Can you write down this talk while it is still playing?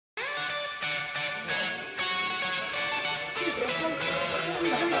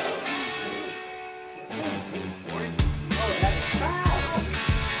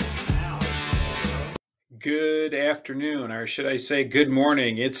Good afternoon, or should I say good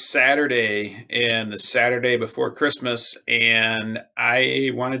morning. It's Saturday and the Saturday before Christmas, and I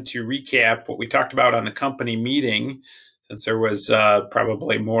wanted to recap what we talked about on the company meeting, since there was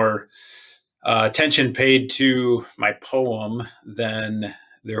probably more attention paid to my poem than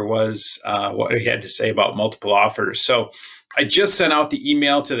there was what I had to say about multiple offers. So I just sent out the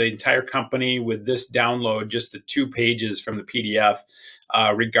email to the entire company with this download, just the 2 pages from the PDF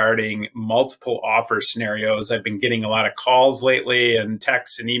regarding multiple offer scenarios. I've been getting a lot of calls lately and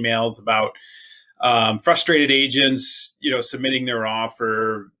texts and emails about frustrated agents, submitting their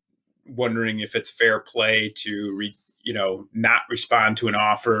offer, wondering if it's fair play to not respond to an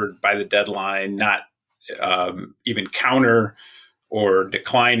offer by the deadline, not even counter or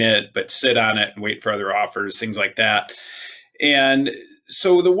decline it, but sit on it and wait for other offers, things like that. And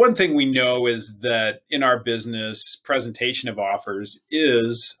so the one thing we know is that in our business, presentation of offers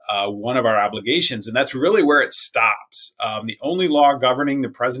is one of our obligations, and that's really where it stops. The only law governing the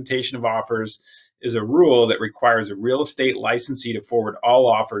presentation of offers is a rule that requires a real estate licensee to forward all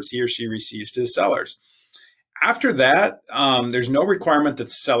offers he or she receives to the sellers. After that, there's no requirement that the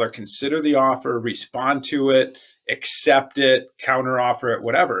seller consider the offer, respond to it, accept it, counteroffer it,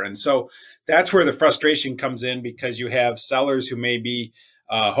 whatever. And so that's where the frustration comes in, because you have sellers who may be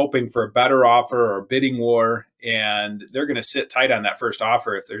hoping for a better offer or a bidding war, and they're going to sit tight on that first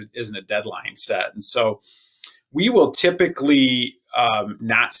offer if there isn't a deadline set. And so we will typically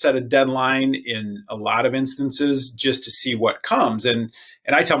not set a deadline in a lot of instances, just to see what comes. And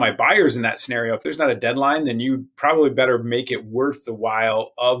I tell my buyers in that scenario, if there's not a deadline, then you probably better make it worth the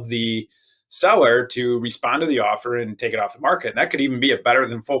while of the seller to respond to the offer and take it off the market. And that could even be a better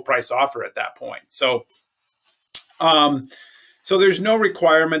than full price offer at that point. So, so there's no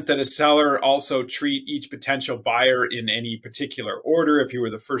requirement that a seller also treat each potential buyer in any particular order. If you were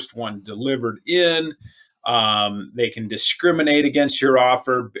the first one delivered in, they can discriminate against your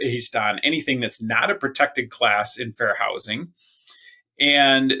offer based on anything that's not a protected class in fair housing.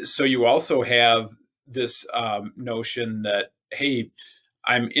 And so you also have this notion that, hey,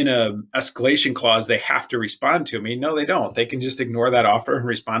 I'm in a escalation clause, they have to respond to me. No, they don't. They can just ignore that offer and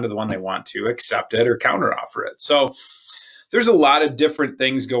respond to the one they want to, accept it or counteroffer it. So there's a lot of different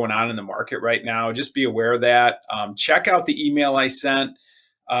things going on in the market right now. Just be aware of that. Check out the email I sent.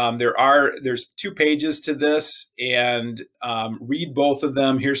 There's 2 pages to this, and read both of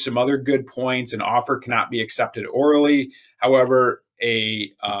them. Here's some other good points. An offer cannot be accepted orally. However,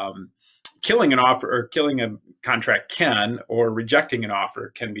 killing an offer or killing a contract can, or rejecting an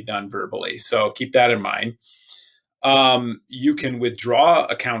offer can be done verbally. So keep that in mind. You can withdraw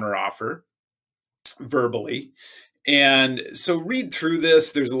a counteroffer verbally. And so read through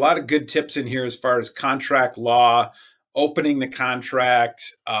this. There's a lot of good tips in here as far as contract law, opening the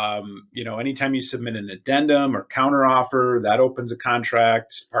contract. Anytime you submit an addendum or counteroffer, that opens a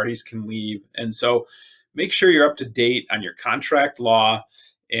contract, parties can leave. And so make sure you're up to date on your contract law.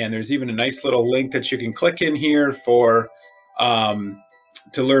 And there's even a nice little link that you can click in here for to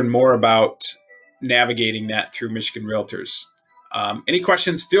learn more about navigating that through Michigan Realtors. Any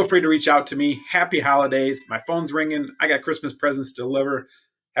questions, feel free to reach out to me. Happy holidays. My phone's ringing. I got Christmas presents to deliver.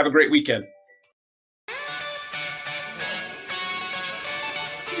 Have a great weekend.